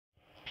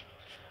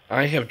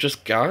I have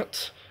just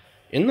got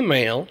in the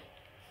mail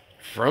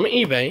from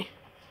eBay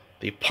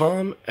the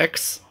Palm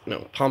IIIxe.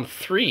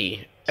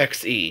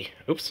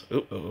 Oops.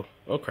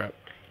 Oh crap.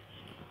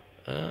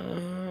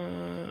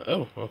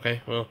 Oh,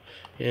 okay. Well,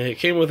 yeah, it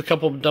came with a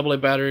couple of AA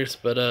batteries,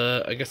 but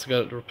I guess I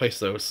got to replace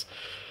those.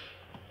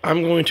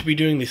 I'm going to be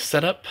doing the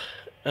setup.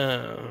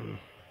 Not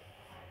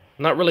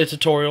really a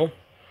tutorial.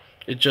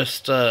 It's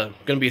just going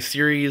to be a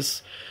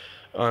series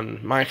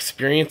on my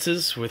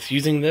experiences with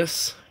using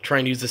this,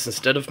 trying to use this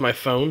instead of my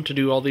phone to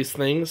do all these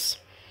things.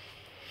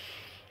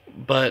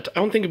 But I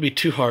don't think it'd be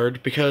too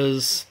hard,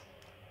 because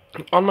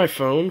on my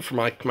phone, for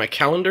my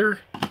calendar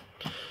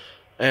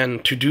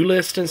and to-do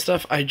list and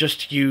stuff, I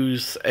just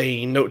use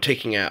a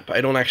note-taking app. I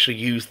don't actually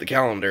use the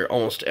calendar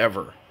almost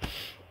ever,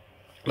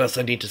 unless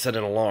I need to set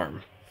an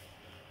alarm.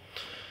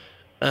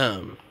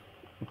 So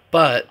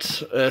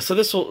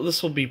this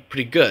will be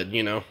pretty good,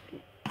 you know.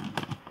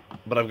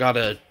 But I've got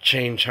to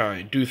change how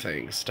I do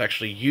things to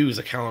actually use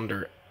a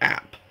calendar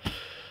app.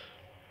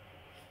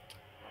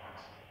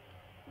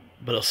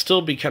 But it'll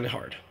still be kind of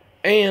hard.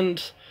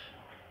 And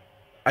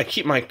I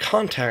keep my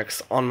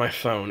contacts on my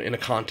phone in a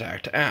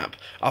contact app.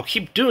 I'll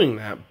keep doing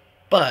that,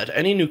 but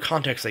any new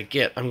contacts I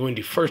get, I'm going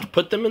to first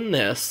put them in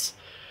this,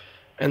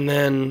 and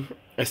then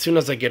as soon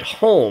as I get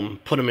home,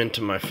 put them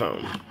into my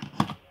phone.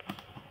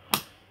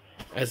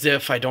 As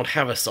if I don't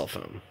have a cell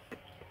phone.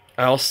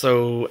 I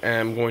also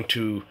am going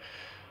to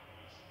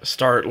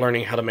start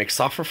learning how to make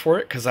software for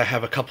it, because I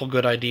have a couple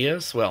good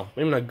ideas. Well,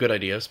 maybe not good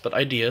ideas, but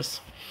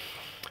ideas.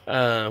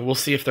 We'll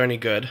see if they're any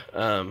good.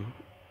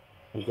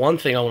 One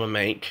thing I want to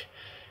make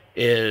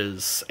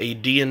is a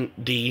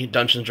D&D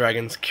Dungeons &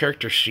 Dragons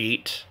character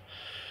sheet,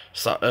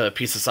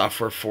 piece of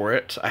software for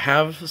it. I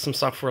have some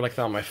software like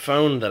that on my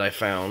phone that I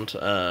found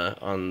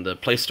on the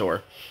Play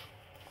Store,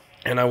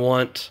 and I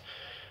want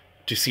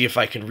to see if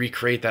I can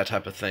recreate that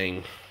type of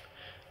thing.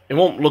 It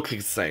won't look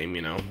the same,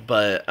 you know,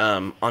 but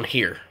on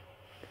here.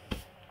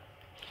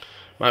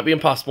 Might be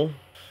impossible,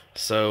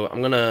 so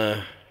I'm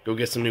gonna go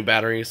get some new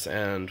batteries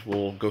and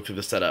we'll go through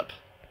the setup.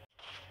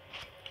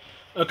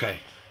 Okay,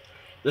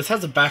 this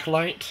has a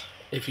backlight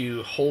if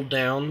you hold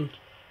down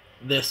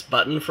this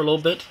button for a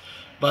little bit,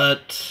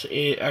 but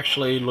it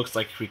actually looks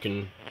like we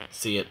can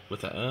see it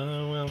with that.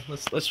 Well,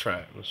 let's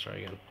try it. Let's try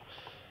again.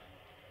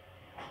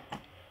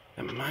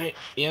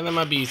 That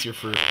might be easier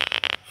for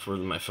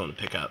my phone to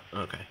pick up.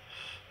 Okay,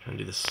 trying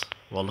to do this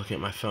while looking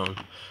at my phone.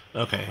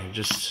 Okay,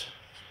 just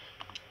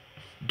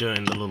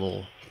doing the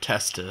little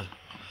test to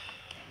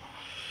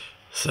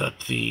set up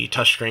the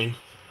touchscreen.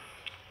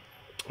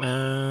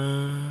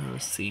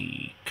 Let's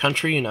see.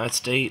 Country, United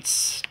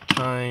States.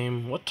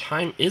 Time. What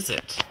time is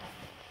it?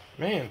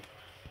 Man.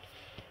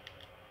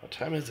 What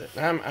time is it?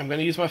 I'm going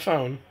to use my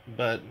phone,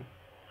 but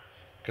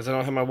because I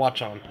don't have my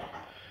watch on.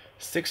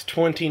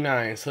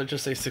 6:29, so let's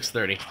just say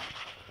 6:30.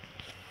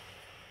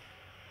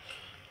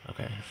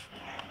 Okay.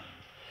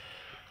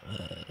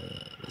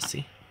 Let's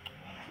see.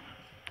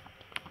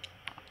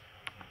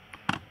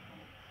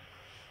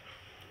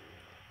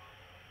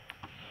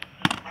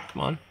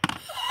 Come on.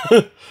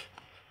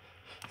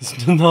 This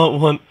does not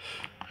want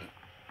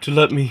to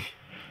let me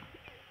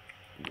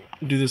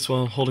do this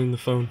while holding the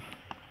phone.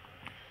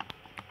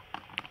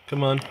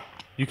 Come on.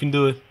 You can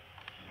do it.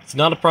 It's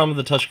not a problem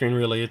with the touchscreen,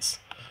 really. It's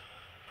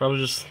probably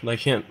just I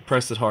can't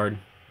press it hard.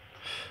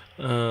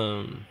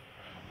 I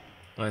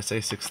say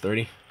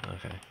 6:30.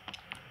 Okay.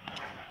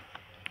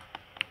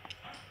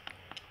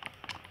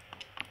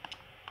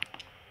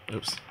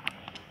 Oops.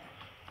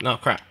 No,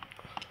 crap.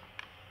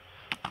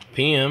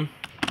 PM.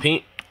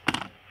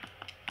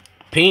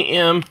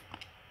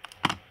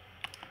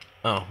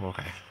 Oh,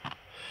 okay.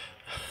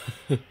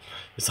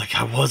 It's like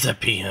I was at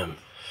PM.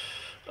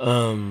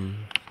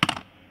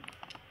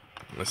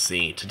 Let's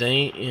see.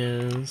 Today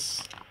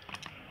is...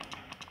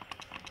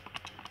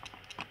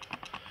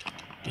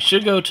 You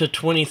should go to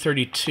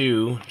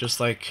 2032, just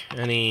like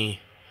any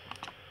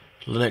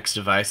Linux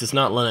device. It's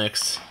not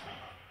Linux.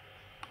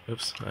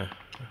 Oops.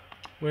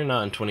 We're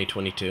not in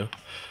 2022.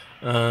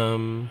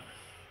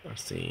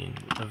 Let's see.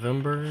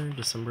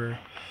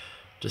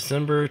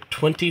 December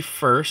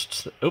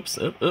 21st. Oops.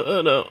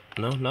 No,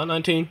 not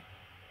 19.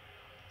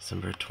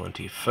 December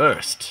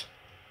 21st,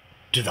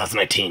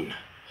 2019.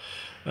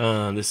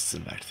 This is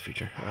Back to the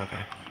Future.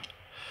 Okay.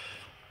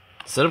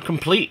 Setup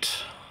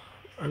complete.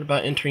 Learn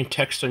about entering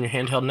text on your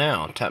handheld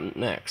now. Tap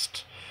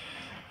next.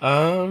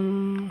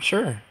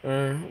 Sure.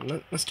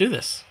 Let's do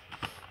this.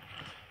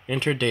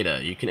 Enter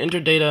data. You can enter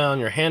data on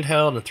your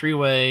handheld in 3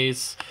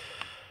 ways.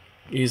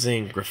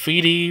 Using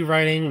graffiti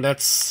writing.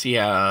 That's,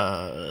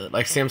 yeah,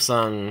 like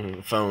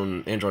Samsung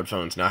phone, Android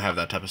phones now have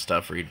that type of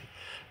stuff where you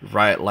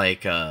write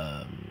like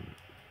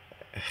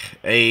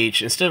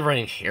H, instead of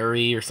writing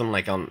Harry or something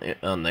like on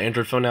the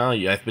Android phone now,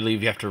 I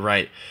believe you have to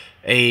write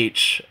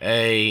H-A-R-R-Y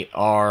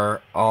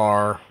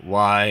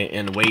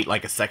and wait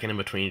like a second in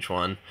between each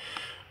one.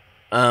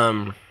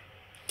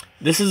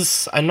 This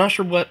is, I'm not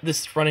sure what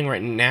this is running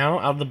right now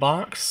out of the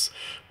box,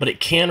 but it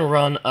can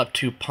run up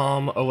to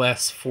Palm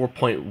OS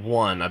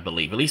 4.1, I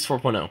believe, at least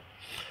 4.0.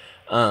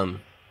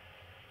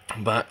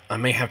 but I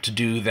may have to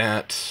do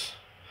that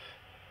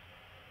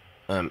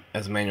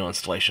as a manual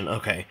installation.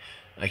 Okay,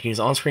 I can use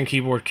on-screen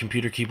keyboard,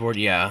 computer keyboard.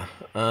 Yeah.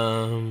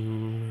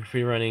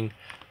 Free running.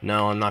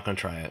 No, I'm not gonna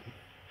try it.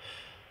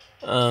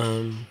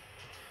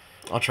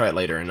 I'll try it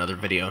later in another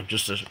video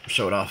just to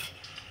show it off.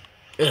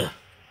 Ugh.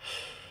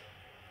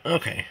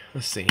 Okay,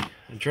 let's see.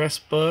 Address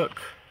book.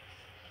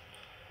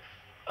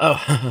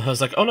 Oh, I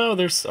was like, oh no,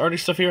 there's already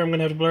stuff here. I'm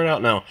gonna have to blur it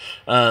out. No,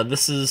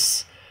 this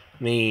is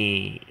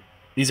the.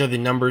 These are the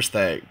numbers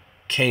that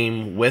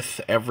came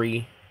with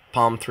every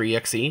Palm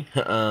IIIxe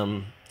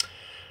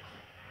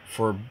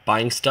for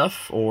buying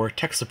stuff or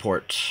tech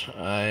support.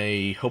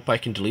 I hope I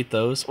can delete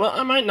those. Well,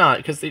 I might not,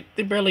 because they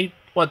barely,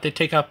 what, they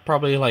take up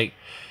probably like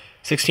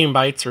 16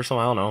 bytes or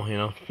something. I don't know, you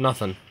know,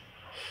 nothing.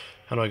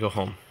 How do I go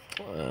home?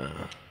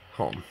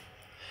 Home.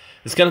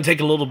 It's going to take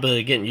a little bit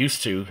of getting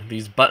used to.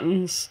 These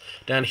buttons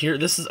down here,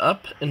 this is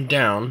up and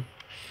down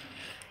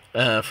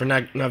for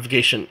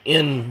navigation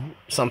in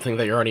something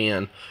that you're already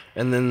in.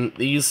 And then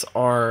these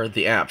are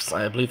the apps.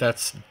 I believe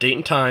that's date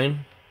and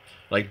time,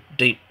 like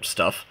date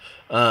stuff.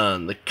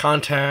 The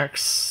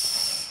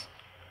contacts,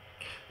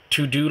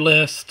 to-do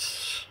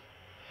list,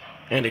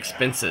 and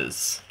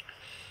expenses.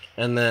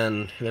 And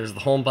then there's the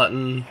home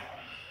button,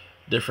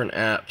 different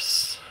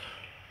apps.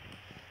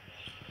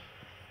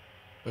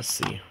 Let's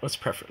see, what's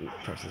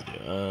preferences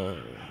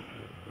do?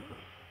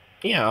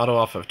 Yeah, auto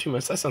off of 2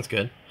 minutes. That sounds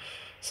good.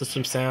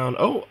 System sound.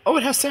 Oh,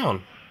 it has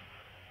sound.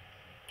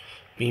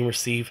 Beam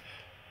receive.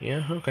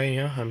 Yeah, okay,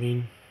 yeah. I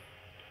mean,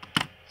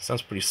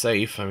 sounds pretty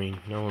safe. I mean,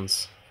 no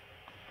one's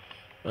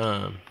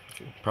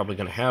probably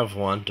gonna have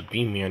one to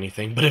beam me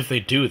anything, but if they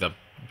do, that'd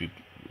be,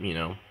 you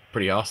know,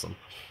 pretty awesome.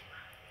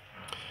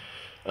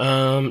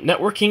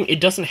 Networking, it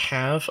doesn't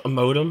have a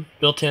modem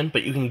built in,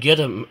 but you can get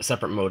a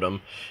separate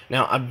modem.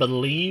 Now, I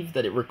believe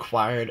that it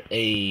required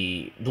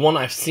the one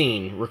I've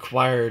seen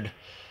required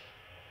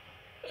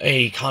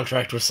a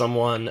contract with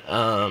someone,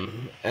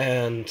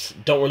 and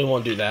don't really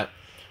want to do that.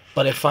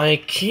 But if I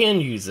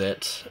can use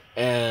it,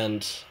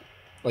 and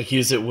like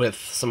use it with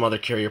some other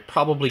carrier,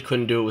 probably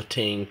couldn't do it with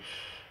Ting,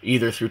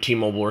 either through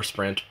T-Mobile or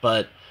Sprint,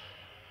 but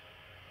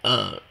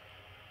I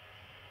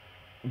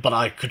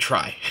could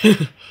try.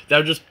 That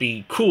would just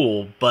be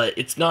cool, but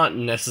it's not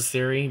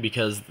necessary,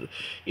 because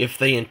if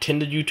they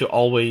intended you to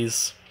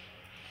always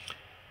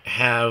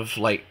have,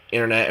 like,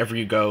 internet everywhere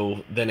you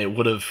go, then it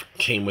would have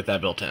came with that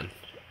built in.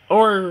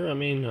 Or, I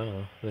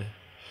mean,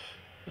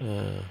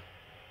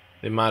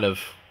 they might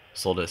have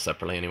sold it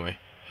separately anyway.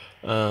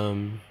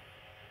 And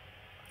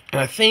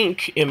I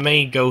think it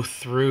may go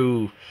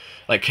through,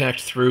 like,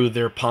 connect through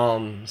their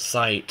Palm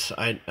site.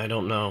 I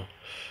don't know.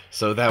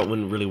 So that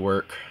wouldn't really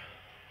work,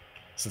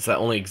 since that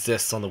only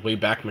exists on the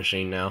Wayback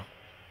Machine now.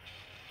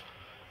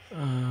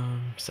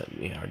 So,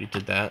 yeah, I already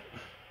did that.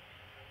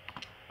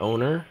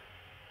 Owner.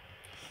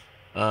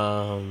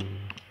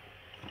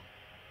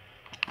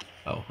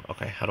 Oh,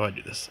 okay, how do I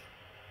do this?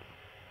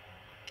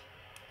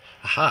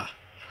 Aha!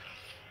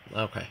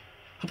 Okay.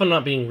 Hope I'm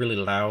not being really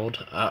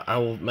loud. I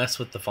will mess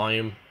with the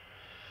volume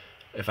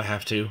if I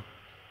have to.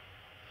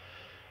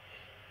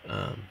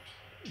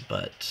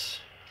 But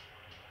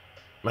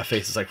my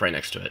face is like right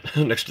next to it,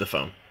 next to the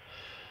phone.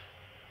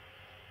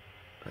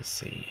 Let's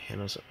see,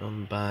 handles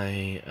owned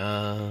by,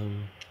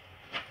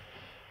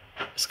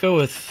 let's go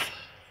with,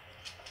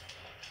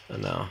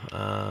 no,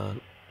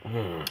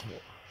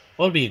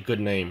 what would be a good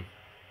name?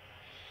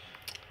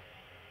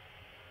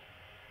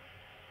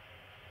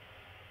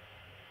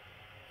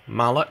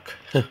 Malak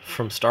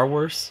from Star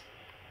Wars,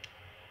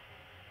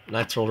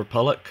 Knights of the Old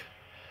Republic.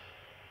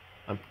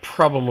 I'm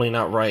probably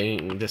not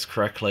writing this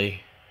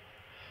correctly.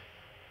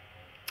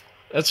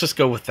 Let's just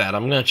go with that.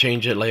 I'm gonna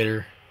change it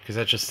later, because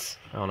that just,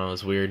 I don't know,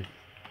 it's weird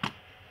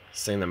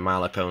saying that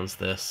Malak owns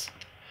this.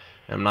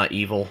 I'm not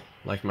evil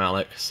like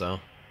Malak, so.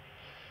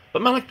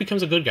 But Malak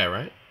becomes a good guy,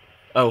 right?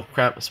 Oh,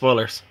 crap,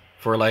 spoilers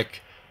for,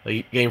 like,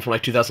 a game from,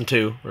 like,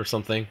 2002 or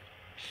something.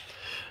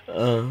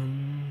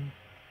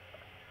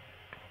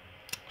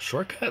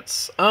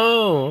 Shortcuts?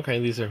 Oh, okay,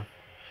 these are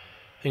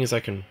things I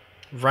can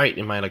write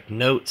in my, like,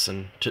 notes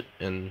and date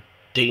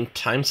and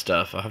time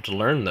stuff. I'll have to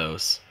learn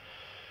those,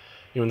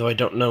 even though I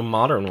don't know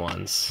modern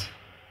ones.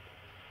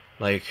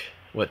 Like,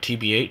 what,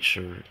 TBH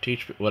or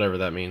TH, whatever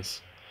that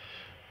means.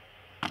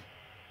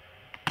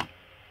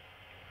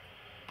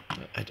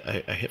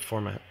 I hit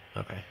format.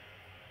 Okay.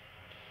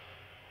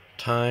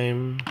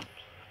 Time.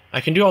 I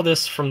can do all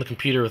this from the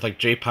computer with, like,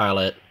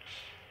 JPilot,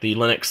 the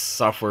Linux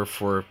software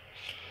for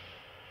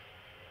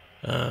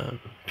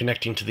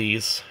connecting to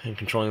these and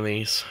controlling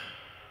these.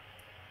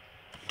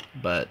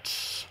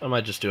 But I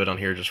might just do it on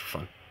here just for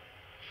fun.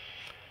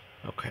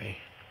 Okay.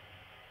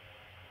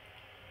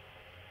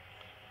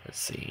 Let's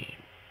see.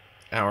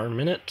 Hour,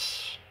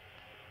 minute.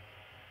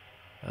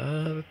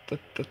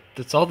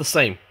 That's all the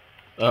same.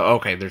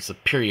 Okay, there's a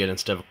period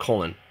instead of a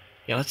colon.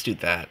 Yeah, let's do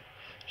that.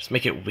 Just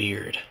make it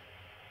weird.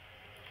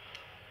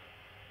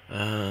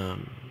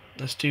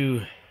 Let's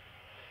do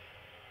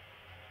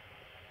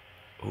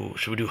Ooh,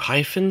 should we do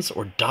hyphens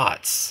or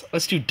dots?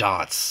 Let's do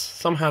dots.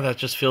 Somehow that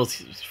just feels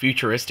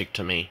futuristic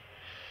to me.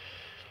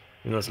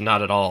 You know, it's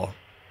not at all.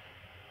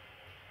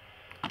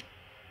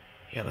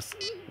 Yeah,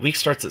 week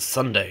starts at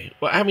Sunday.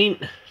 Well, I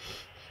mean,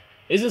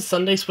 isn't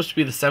Sunday supposed to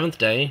be the 7th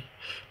day?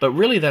 But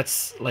really,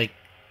 that's like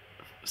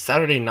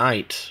Saturday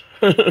night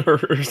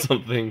or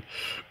something.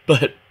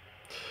 But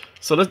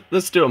so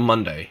let's do a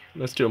Monday.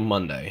 Let's do a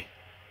Monday.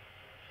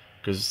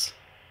 Because,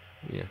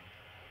 yeah,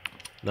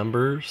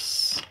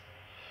 numbers.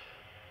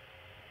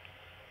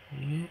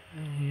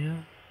 Yeah.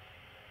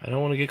 I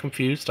don't want to get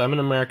confused. I'm in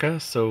America,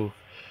 so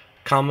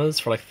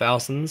commas for like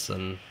thousands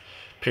and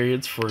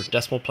periods for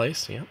decimal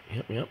place. Yep.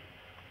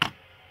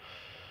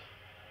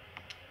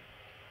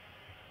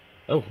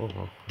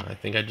 Oh, I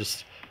think I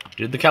just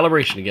did the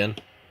calibration again.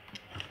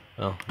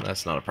 Oh,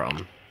 that's not a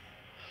problem.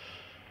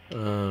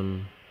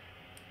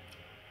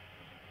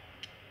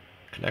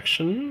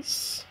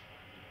 Connections.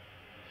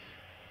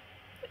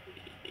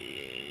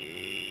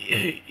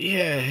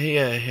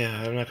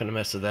 Yeah. I'm not gonna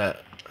mess with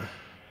that.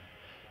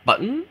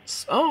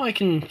 Buttons? Oh, I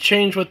can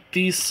change what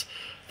these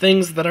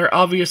things that are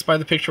obvious by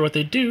the picture what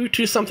they do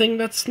to something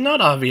that's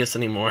not obvious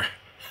anymore.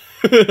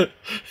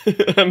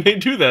 I may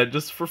do that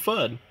just for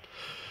fun.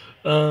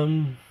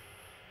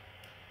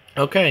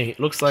 Okay,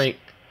 looks like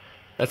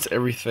that's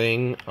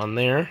everything on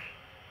there.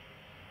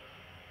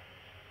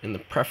 In the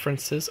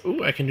preferences,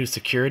 ooh, I can do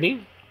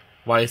security.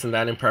 Why isn't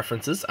that in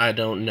preferences? I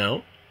don't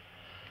know.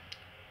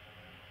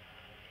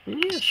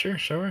 Yeah, sure,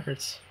 show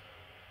records.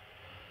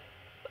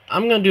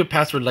 I'm gonna do a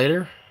password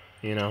later,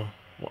 you know,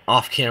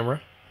 off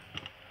camera.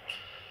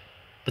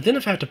 But then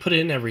if I have to put it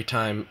in every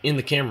time in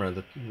the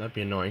camera, that'd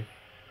be annoying.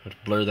 I'd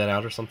blur that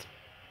out or something.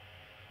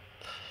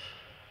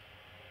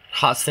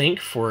 Hot sync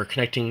for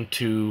connecting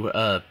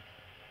to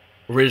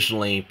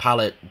originally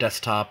Pilot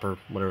Desktop or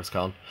whatever it's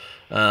called,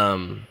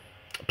 Palm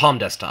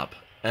Desktop,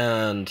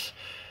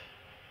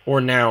 or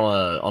now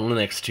on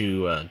Linux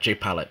to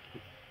JPilot.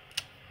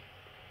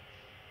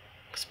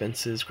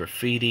 Expenses,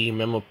 graffiti,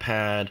 memo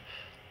pad.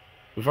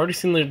 We've already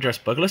seen the address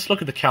book. Let's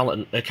look at the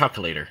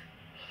calculator.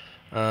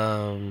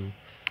 5.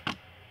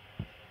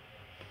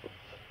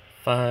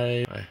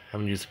 I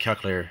haven't used a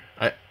calculator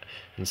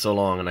in so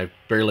long, and I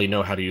barely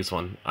know how to use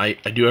one. I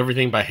do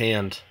everything by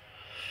hand.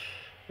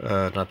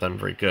 Not that I'm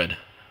very good.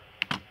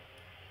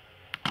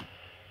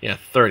 Yeah,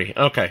 30.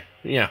 Okay,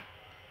 yeah.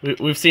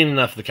 We've seen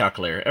enough of the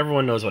calculator.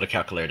 Everyone knows what a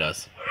calculator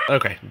does.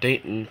 Okay,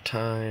 date and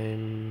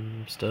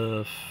time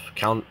stuff.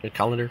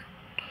 Calendar.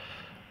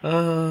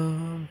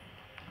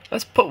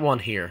 Let's put one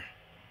here.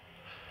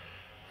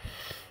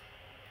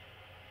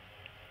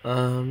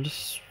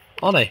 Just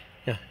all day.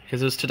 Yeah,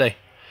 because it was today.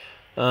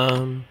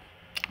 Oh,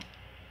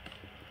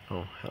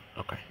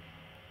 okay.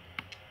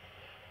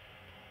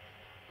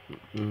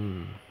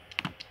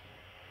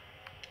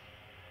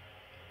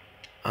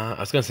 I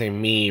was gonna say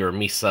me or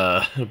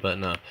Misa, but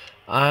no.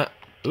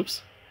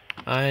 Oops.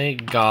 I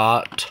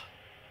got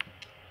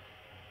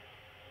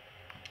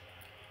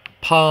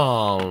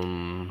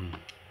Palm.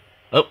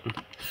 Oh,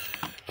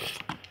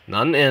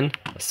 not an N,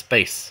 a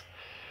space.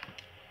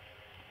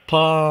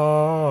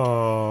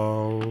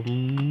 Palm.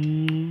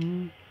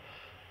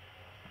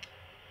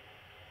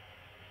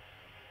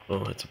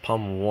 Oh, it's a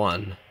Palm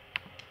 1.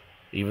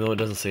 Even though it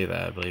doesn't say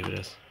that, I believe it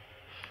is.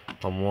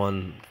 Palm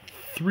 1,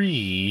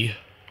 3.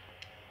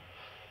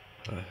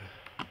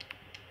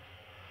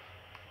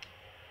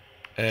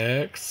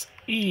 X,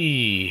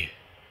 E.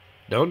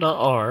 No, not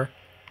R.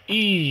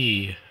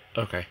 E.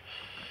 Okay.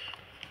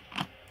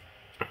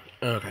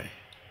 Okay.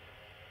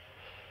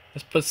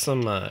 Let's put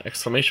some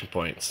exclamation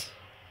points.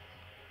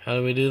 How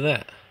do we do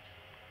that?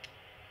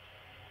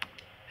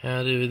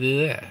 How do we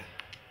do that?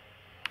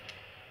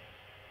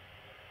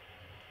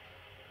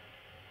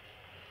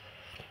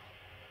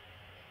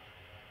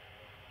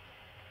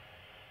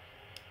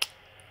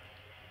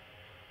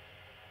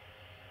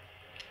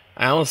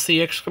 I don't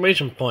see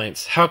exclamation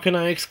points. How can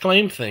I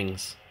exclaim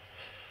things?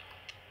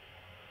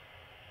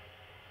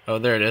 Oh,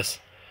 there it is.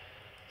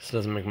 This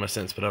doesn't make much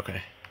sense, but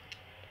okay.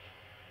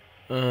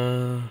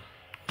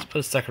 Let's put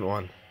a second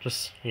one.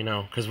 Just, you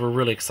know, because we're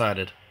really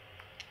excited.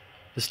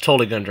 This is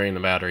totally going to drain the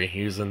battery,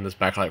 using this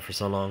backlight for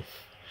so long.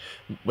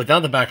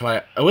 Without the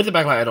backlight, with the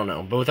backlight, I don't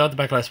know. But without the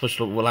backlight, it's supposed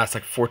to last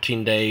like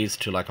 14 days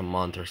to like a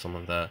month or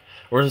something like that.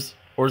 Or is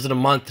it a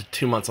month to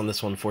 2 months on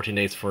this one, 14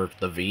 days for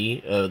the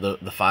V, the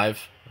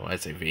 5? Oh,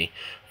 I'd say V.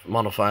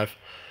 Model 5.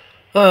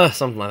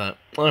 Something like that.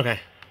 Okay.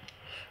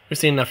 We've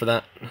seen enough of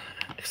that.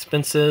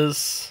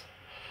 Expenses.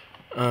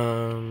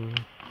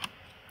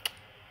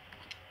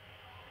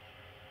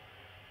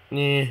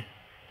 Yeah.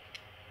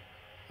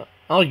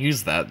 I'll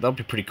use that. That'll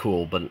be pretty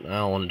cool, but I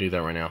don't want to do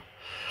that right now.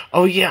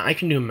 Oh yeah, I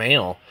can do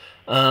mail.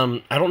 I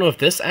don't know if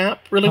this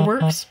app really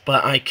works,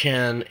 but I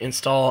can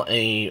install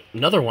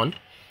another one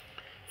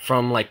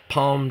from like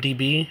Palm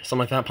DB, something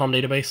like that, Palm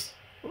Database.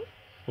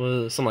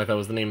 Something like that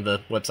was the name of the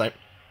website.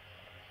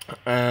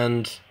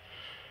 And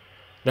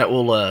that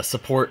will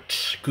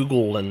support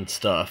Google and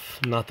stuff.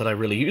 Not that I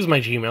really use my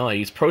Gmail, I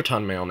use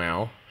Proton Mail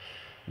now.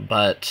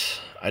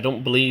 but I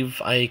don't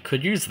believe I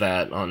could use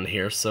that on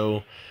here,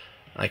 so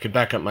I could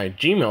back up my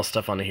Gmail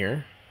stuff onto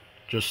here,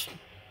 just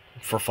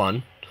for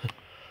fun.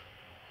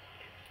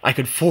 I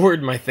could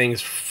forward my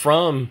things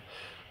from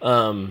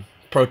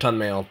Proton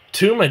Mail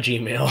to my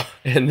Gmail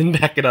and then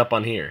back it up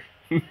on here.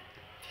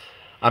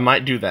 I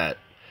might do that,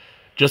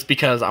 just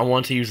because I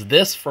want to use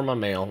this for my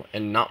mail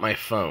and not my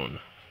phone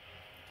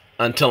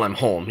until I'm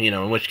home, you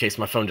know, in which case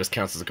my phone just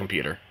counts as a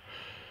computer.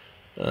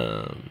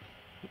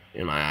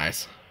 In my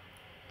eyes.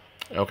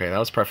 Okay, that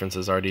was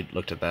preferences. Already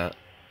looked at that.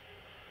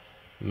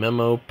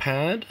 Memo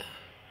pad.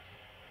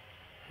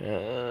 I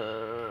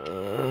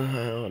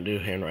don't do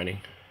handwriting.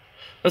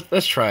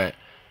 Let's try it.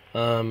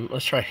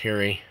 Let's try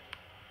Harry.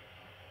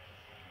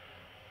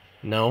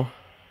 No.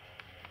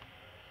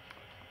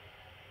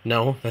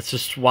 No, that's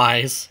just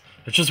wise.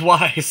 That's just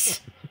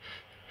wise.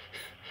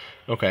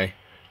 Okay,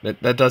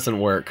 that doesn't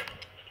work.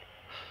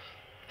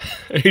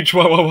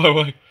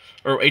 HYYY.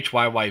 Or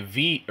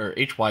HYYV, or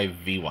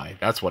HYVY.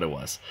 That's what it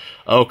was.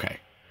 Okay.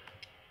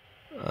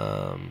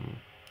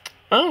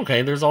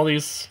 Okay, there's all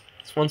these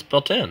ones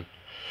built in.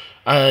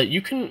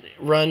 You can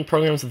run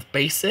programs with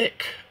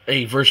BASIC,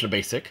 a version of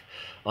BASIC,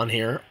 on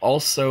here.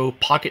 Also,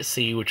 Pocket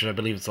C, which I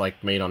believe is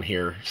like made on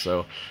here.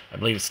 So, I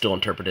believe it's still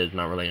interpreted,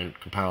 not really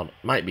compiled.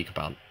 Might be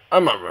compiled.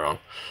 I'm not wrong.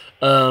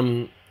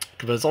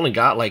 Because it's only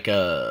got like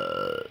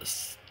a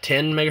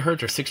 10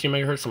 megahertz or 60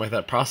 megahertz, something like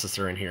that,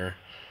 processor in here.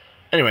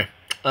 Anyway.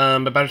 My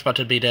battery's about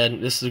to be dead.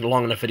 This is a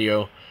long enough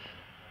video.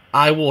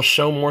 I will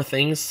show more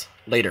things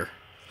later.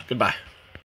 Goodbye.